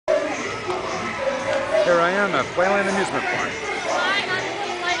Here I am at Playland Amusement Park.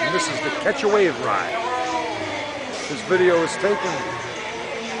 And this is the Catch a Wave ride. This video was taken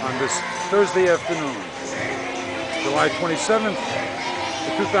on this Thursday afternoon, July 27th,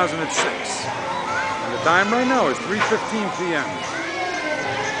 2006. And the time right now is 3:15 p.m.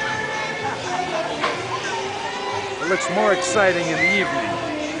 It looks more exciting in the evening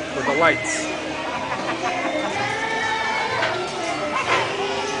with the lights.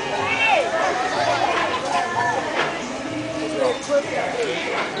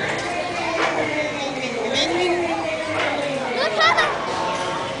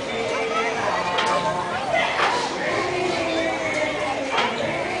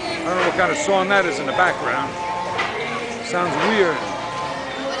 I don't know what kind of song that is in the background. Sounds weird.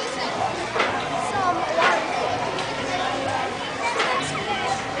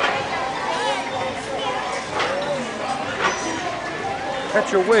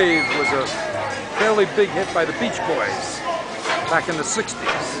 Catch a Wave was a fairly big hit by the Beach Boys back in the 60s.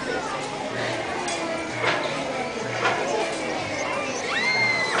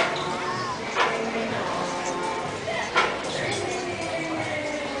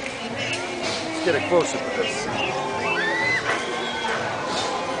 Let's get a close-up of this.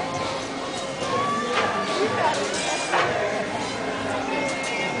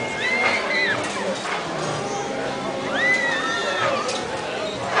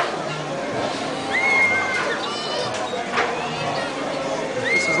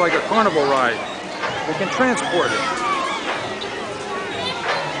 This is like a carnival ride. They can transport it.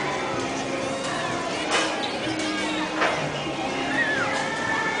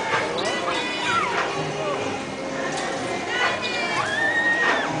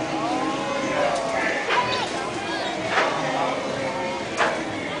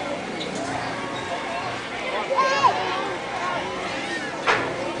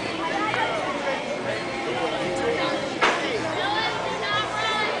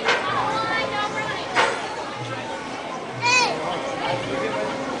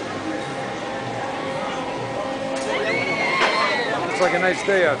 It's like a nice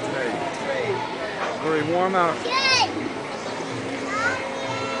day out today. Very warm out.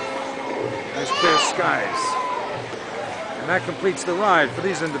 Nice clear skies. And that completes the ride for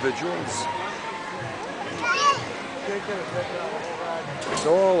these individuals. It's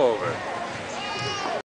all over.